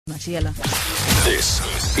Matiela.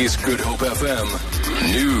 This is Good Hope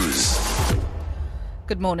FM News.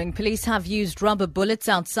 Good morning. Police have used rubber bullets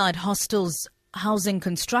outside hostels housing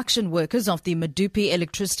construction workers of the Medupi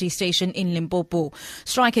electricity station in Limpopo.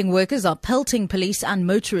 Striking workers are pelting police and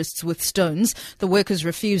motorists with stones. The workers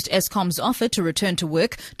refused Eskom's offer to return to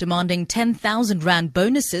work, demanding 10,000 rand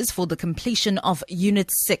bonuses for the completion of Unit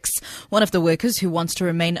 6. One of the workers, who wants to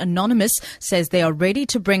remain anonymous, says they are ready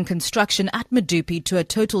to bring construction at Medupi to a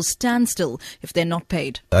total standstill if they're not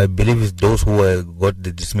paid. I believe it's those who got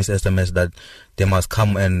the dismissed SMS that they must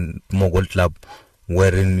come and Mogul Club,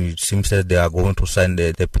 wherein it seems that they are going to sign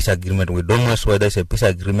the peace agreement. We don't know whether it's a peace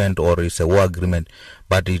agreement or it's a war agreement,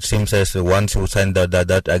 but it seems as once you sign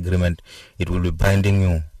that agreement, it will be binding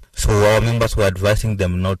you. So our members were advising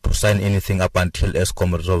them not to sign anything up until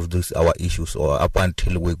Eskom resolves our issues or up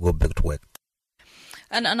until we go back to work.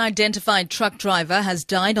 An unidentified truck driver has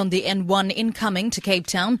died on the N1 incoming to Cape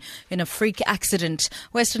Town in a freak accident.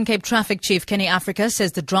 Western Cape Traffic Chief Kenny Africa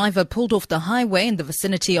says the driver pulled off the highway in the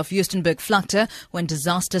vicinity of Houstonburg-Vlakte when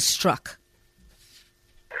disaster struck.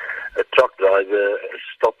 A truck driver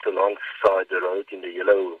stopped alongside the road in the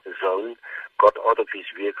yellow zone, got out of his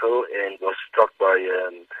vehicle and was struck by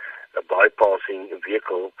a bypassing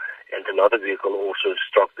vehicle, and another vehicle also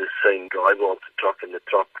struck the same driver of the truck, and the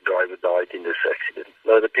truck driver died in this accident.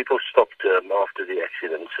 No, the people stopped after the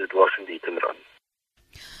accident, so it wasn't hit and run.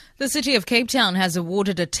 The City of Cape Town has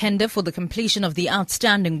awarded a tender for the completion of the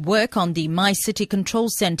outstanding work on the My City Control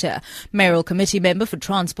Centre. Mayoral Committee Member for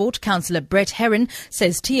Transport, Councillor Brett Herron,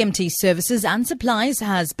 says TMT Services and Supplies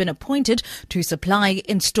has been appointed to supply,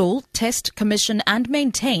 install, test, commission and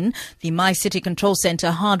maintain the My City Control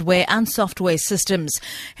Centre hardware and software systems.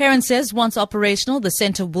 Herron says once operational, the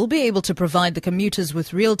centre will be able to provide the commuters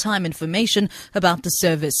with real-time information about the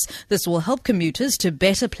service. This will help commuters to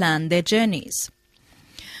better plan their journeys.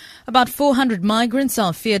 About 400 migrants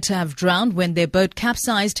are feared to have drowned when their boat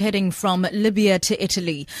capsized heading from Libya to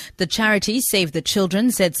Italy. The charity Save the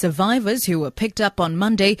Children said survivors who were picked up on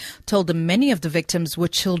Monday told them many of the victims were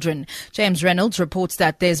children. James Reynolds reports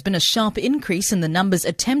that there's been a sharp increase in the numbers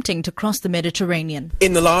attempting to cross the Mediterranean.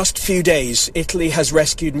 In the last few days, Italy has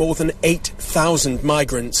rescued more than 8,000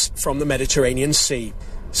 migrants from the Mediterranean Sea.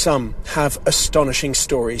 Some have astonishing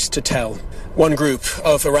stories to tell. One group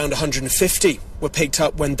of around 150 were picked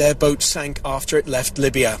up when their boat sank after it left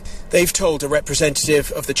Libya. They've told a representative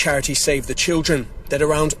of the charity Save the Children that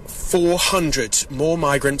around 400 more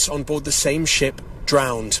migrants on board the same ship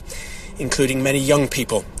drowned, including many young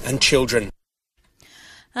people and children.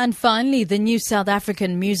 And finally, the new South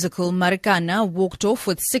African musical Marikana walked off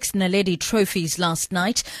with 6 Naledi trophies last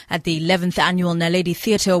night at the 11th Annual Naledi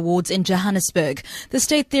Theatre Awards in Johannesburg. The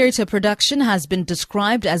State Theatre production has been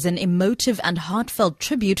described as an emotive and heartfelt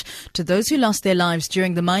tribute to those who lost their lives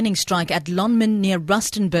during the mining strike at Lonmin near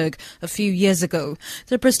Rustenburg a few years ago.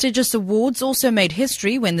 The prestigious awards also made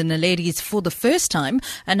history when the Naledis, for the first time,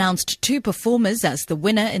 announced 2 performers as the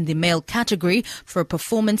winner in the male category for a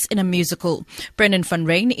performance in a musical. Brendan van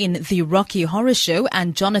Ryn in The Rocky Horror Show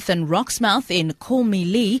and Jonathan Roxmouth in Call Me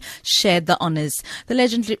Lee shared the honours. The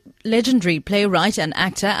legendary playwright and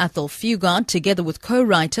actor Athol Fugard, together with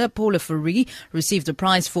co-writer Paula Fourie, received the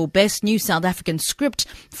prize for Best New South African Script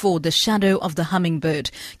for The Shadow of the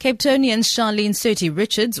Hummingbird. Cape Townian's Charlene Surti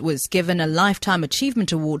Richards was given a Lifetime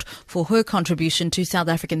Achievement Award for her contribution to South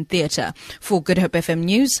African theatre. For Good Hope FM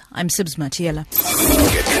News, I'm Sibs Matiela.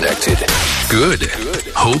 Get connected. Good.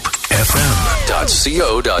 HopeFM.co.za